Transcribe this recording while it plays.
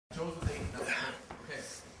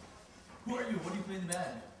Who are you? What do you play in the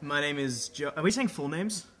band? My name is Joe. Are we saying full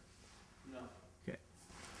names? No. Okay.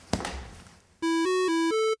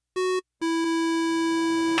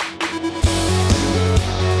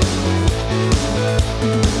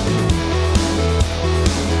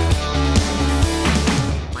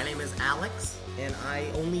 My name is Alex, and I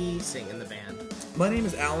only sing in the band. My name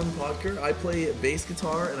is Alan Podker. I play bass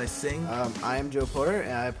guitar and I sing. I am Joe Porter,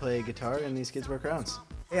 and I play guitar in These Kids Wear Crowns.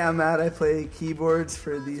 Hey, I'm Matt. I play keyboards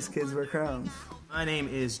for These Kids Wear Crowns. My name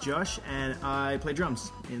is Josh, and I play drums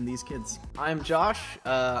in These Kids. I'm Josh.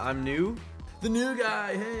 I'm new. The new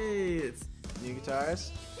guy. Hey, it's New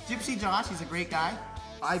guitarist. Gypsy Josh, he's a great guy.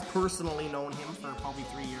 I've personally known him for probably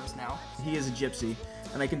 3 years now. He is a gypsy,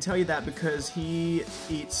 and I can tell you that because he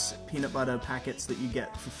eats peanut butter packets that you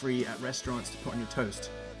get for free at restaurants to put on your toast.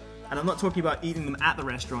 And I'm not talking about eating them at the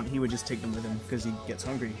restaurant, he would just take them with him because he gets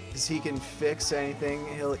hungry. Because he can fix anything,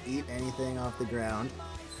 he'll eat anything off the ground.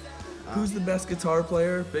 who's the best guitar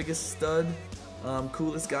player, biggest stud,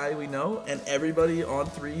 coolest guy we know, and everybody on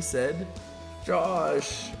 3 said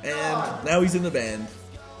Josh, and now he's in the band.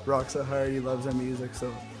 Rocks so hard, he loves our music,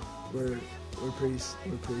 so we're pretty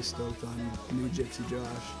stoked on new Gypsy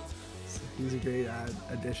Josh. So he's a great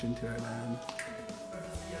addition to our band.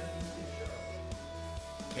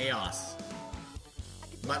 Chaos.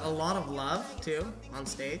 But a lot of love, too, on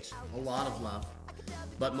stage. A lot of love.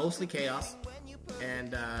 But mostly chaos.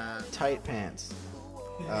 And, Tight pants.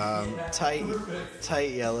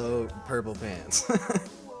 Tight yellow, purple pants.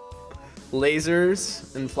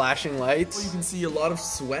 Lasers and flashing lights. You can see a lot of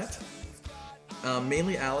sweat.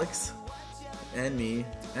 Mainly Alex and me,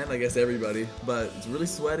 and I guess everybody, but it's really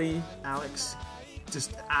sweaty. Alex,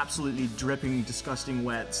 just absolutely dripping, disgusting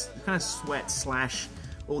wet. Kind of sweat slash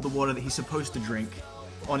all the water that he's supposed to drink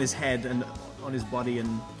on his head and on his body,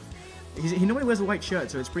 and he normally wears a white shirt,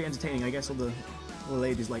 so it's pretty entertaining. I guess all the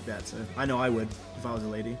ladies like that, so I know I would if I was a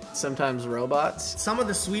lady. Sometimes robots. some of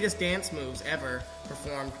the sweetest dance moves ever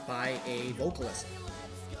performed by a vocalist.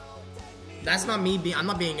 That's not me I'm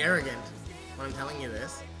not being arrogant when I'm telling you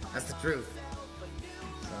this. That's the truth.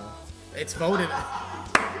 So, it's voted.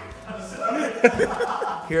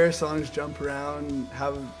 Hear our songs jump around,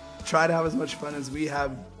 try to have as much fun as we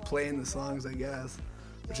have playing the songs, I guess,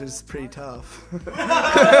 which is pretty tough.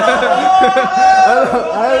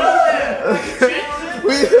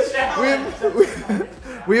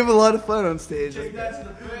 We have a lot of fun on stage. Like that.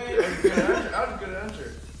 That was a good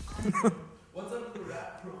answer. What's up with the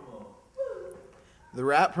rap promo? The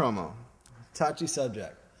rap promo. Touchy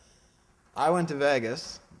subject. I went to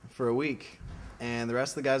Vegas for a week, and the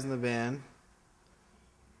rest of the guys in the band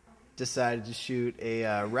decided to shoot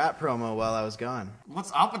a rap promo while I was gone.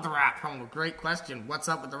 What's up with the rap promo? Great question. What's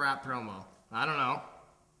up with the rap promo? I don't know.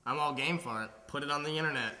 I'm all game for it. Put it on the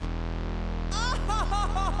internet.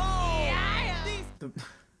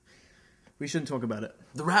 We shouldn't talk about it.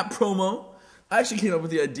 The rap promo? I actually came up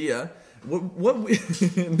with the idea. No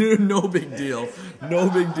big deal. No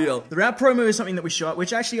big deal. The rap promo is something that we shot,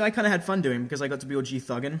 which actually I kind of had fun doing because I got to be all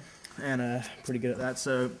G-thuggin', and pretty good at that.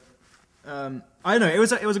 So I don't know. It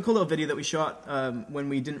was a cool little video that we shot when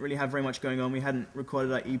we didn't really have very much going on. We hadn't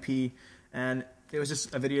recorded our EP, and it was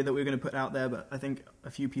just a video that we were going to put out there. But I think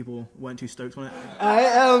a few people weren't too stoked on it.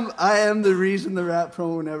 I am the reason the rap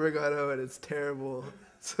promo never got out. It's terrible.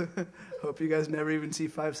 So, hope you guys never even see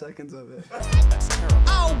 5 seconds of it.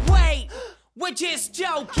 Oh wait, we're just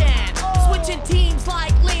joking. Switching teams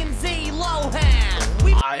like Lindsay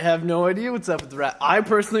Lohan. I have no idea what's up with the rap. I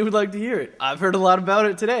personally would like to hear it. I've heard a lot about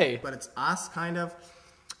it today. But it's us kind of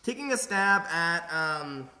taking a stab at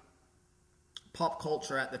pop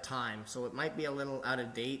culture at the time. So it might be a little out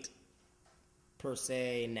of date per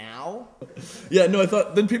se now. Yeah, no, I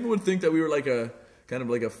thought then people would think that we were like a kind of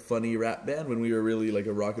like a funny rap band when we were really like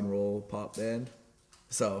a rock and roll pop band.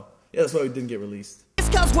 So yeah, that's why we didn't get released. It's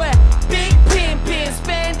cause we're big pimpin',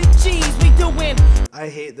 spending cheese, we doing. I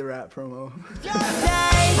hate the rap promo.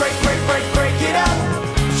 Break it up.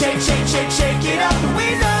 Shake it up.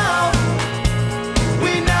 We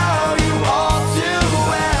know you all too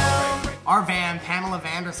well. Our van, Pamela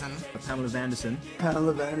Vanderson. Pamela Vanderson.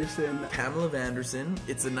 Pamela Vanderson. Pamela Vanderson.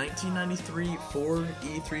 It's a 1993 Ford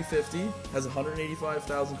E350. Has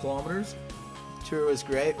 185,000 kilometers. Tour was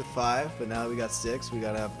great with 5, but now that we got 6, we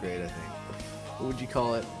got to upgrade, I think. What would you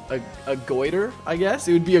call it? A goiter, I guess?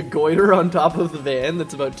 It would be a goiter on top of the van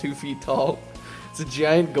that's about 2 feet tall. It's a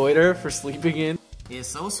giant goiter for sleeping in. It is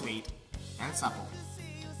so sweet and supple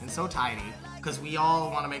and so tidy because we all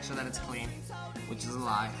want to make sure that it's clean, which is a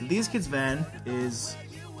lie. These Kids van is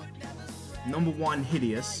number 1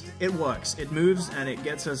 hideous. It works. It moves and it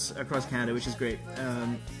gets us across Canada, which is great.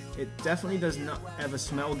 It definitely does not ever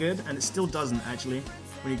smell good, and it still doesn't actually.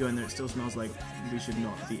 When you go in there, it still smells like we should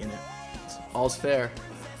not be in it. All's fair.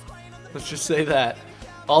 Let's just say that.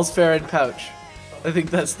 All's fair in pouch. I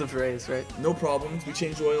think that's the phrase, right? No problems. We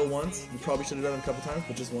changed oil once. We probably should have done it a couple times,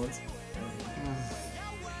 but just once.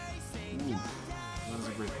 Ooh, that is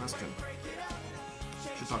a great question.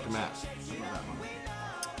 Should talk to Matt about that one.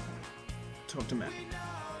 Talk to Matt.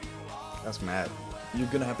 That's Matt. You're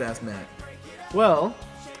gonna have to ask Matt. Well,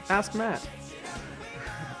 ask Matt.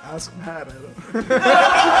 Ask Matt. I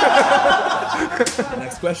don't.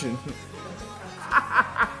 Next question.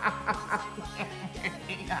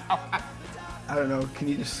 I don't know. Can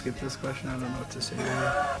you just skip this question? I don't know what to say.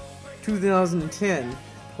 2010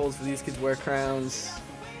 holds for These Kids Wear Crowns.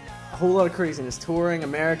 A whole lot of craziness. Touring,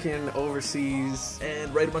 American, overseas.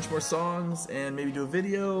 And write a bunch more songs, and maybe do a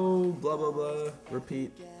video, blah blah blah,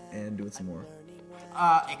 repeat, and do it some more.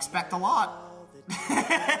 Expect a lot.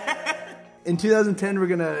 In 2010, we're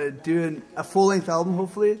gonna do a full-length album,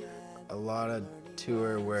 hopefully. A lot of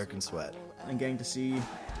tour work and sweat. And getting to see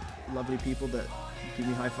lovely people that give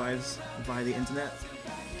me high fives via the internet.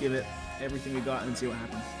 Give it everything we got and see what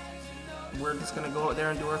happens. We're just gonna go out there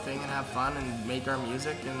and do our thing and have fun and make our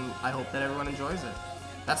music, and I hope that everyone enjoys it.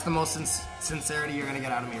 That's the most sincerity you're gonna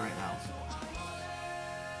get out of me right now.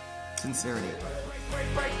 Sincerity. Break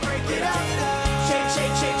it up. Shake,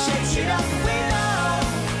 shake, shake, shake it up.